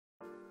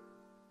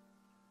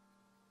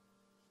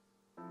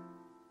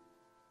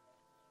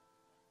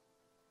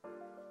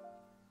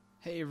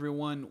Hey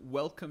everyone,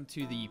 welcome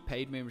to the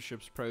Paid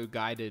Memberships Pro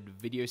guided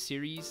video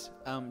series.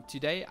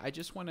 Today I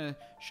just want to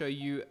show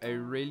you a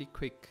really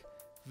quick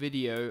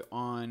video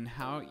on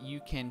how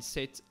you can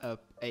set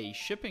up a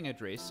shipping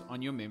address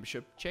on your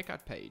membership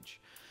checkout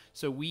page.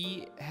 So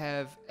we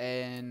have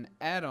an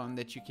add-on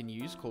that you can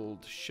use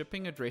called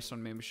Shipping Address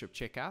on Membership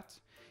Checkout,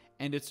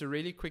 and it's a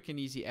really quick and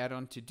easy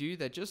add-on to do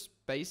that just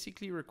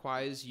basically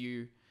requires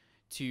you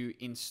to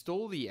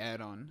install the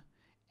add-on.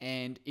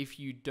 And if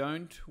you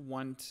don't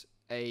want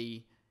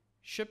a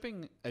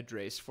shipping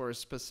address for a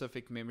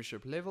specific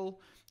membership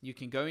level, you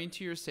can go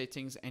into your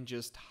settings and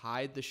just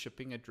hide the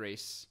shipping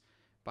address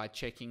by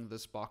checking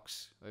this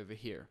box over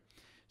here.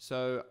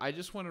 So I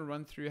just want to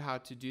run through how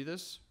to do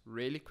this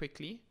really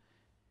quickly.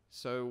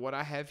 So what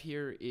I have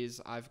here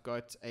is I've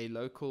got a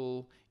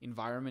local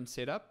environment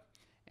set up,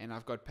 and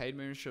I've got Paid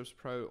Memberships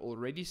Pro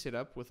already set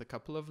up with a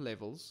couple of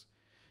levels.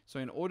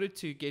 So in order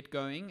to get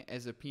going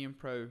as a PM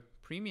Pro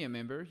Premium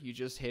member, you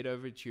just head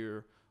over to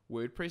your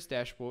WordPress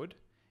dashboard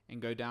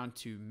and go down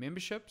to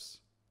Memberships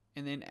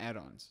and then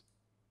Add-ons.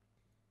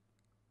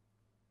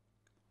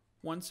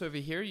 Once over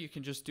here, you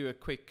can just do a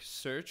quick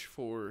search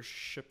for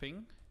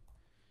shipping.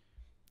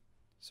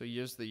 So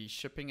here's the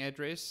shipping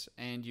address,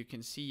 and you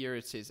can see here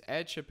it says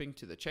add shipping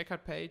to the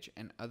checkout page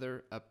and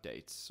other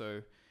updates.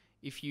 So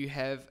if you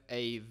have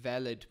a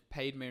valid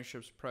Paid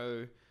Memberships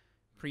Pro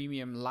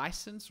Premium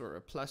license or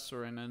a Plus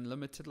or an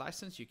Unlimited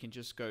license, you can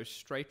just go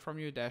straight from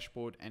your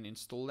dashboard and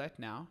install that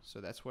now.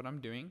 So that's what I'm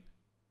doing.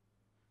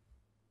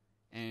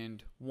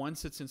 And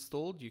once it's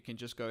installed, you can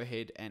just go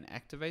ahead and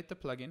activate the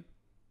plugin.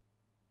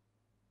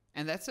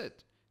 And that's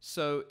it.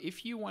 So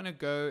if you want to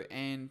go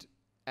and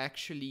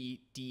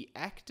actually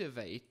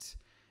deactivate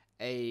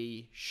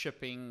a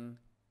shipping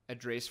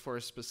address for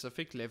a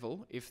specific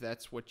level, if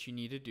that's what you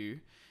need to do,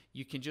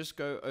 you can just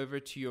go over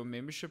to your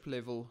membership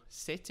level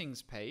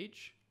settings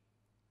page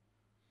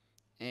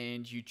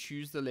and you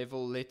choose the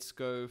level. Let's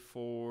go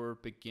for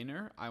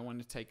beginner. I want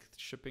to take the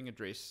shipping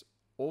address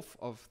off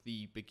of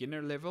the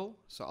beginner level,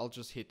 so I'll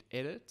just hit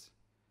edit,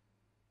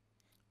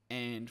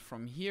 and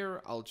from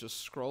here I'll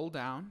just scroll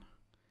down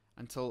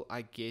until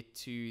I get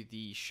to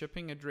the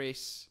shipping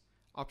address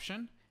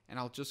option, and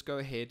I'll just go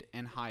ahead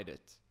and hide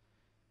it.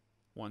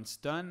 Once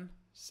done,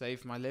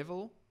 save my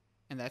level,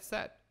 and that's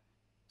that.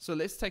 So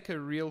let's take a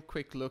real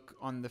quick look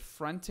on the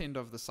front end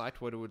of the site,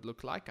 what it would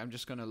look like. I'm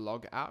just going to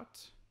log out,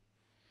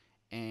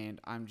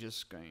 and I'm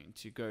just going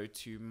to go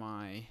to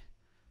my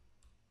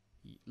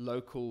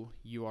local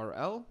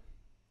URL,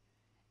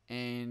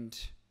 and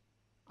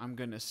I'm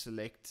going to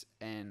select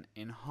an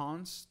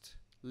enhanced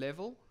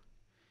level.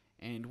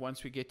 And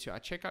once we get to our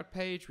checkout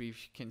page, we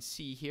can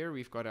see here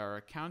we've got our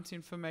account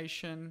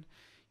information.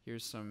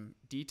 Here's some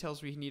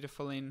details we need to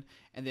fill in,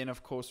 and then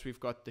of course we've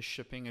got the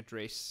shipping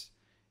address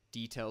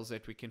details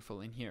that we can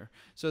fill in here.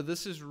 So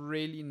this is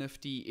really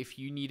nifty if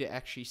you need to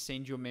actually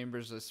send your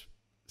members a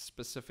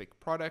specific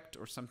product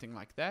or something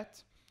like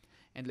that.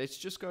 And let's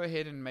just go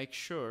ahead and make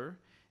sure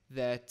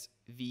that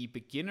the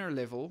beginner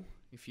level,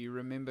 if you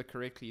remember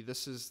correctly,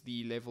 this is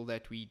the level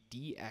that we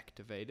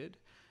deactivated,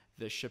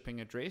 the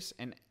shipping address.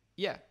 And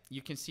yeah,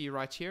 you can see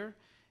right here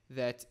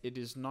that it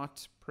is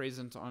not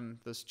present on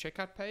this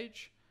checkout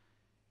page.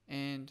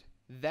 And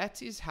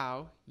that is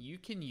how you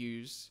can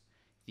use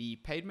the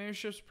Paid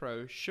Memberships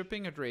Pro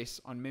shipping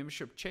address on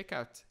membership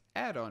checkout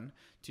add-on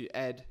to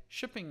add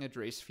shipping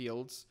address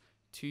fields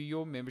to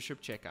your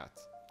membership checkout.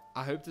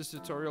 I hope this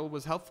tutorial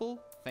was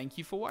helpful. Thank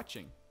you for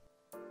watching.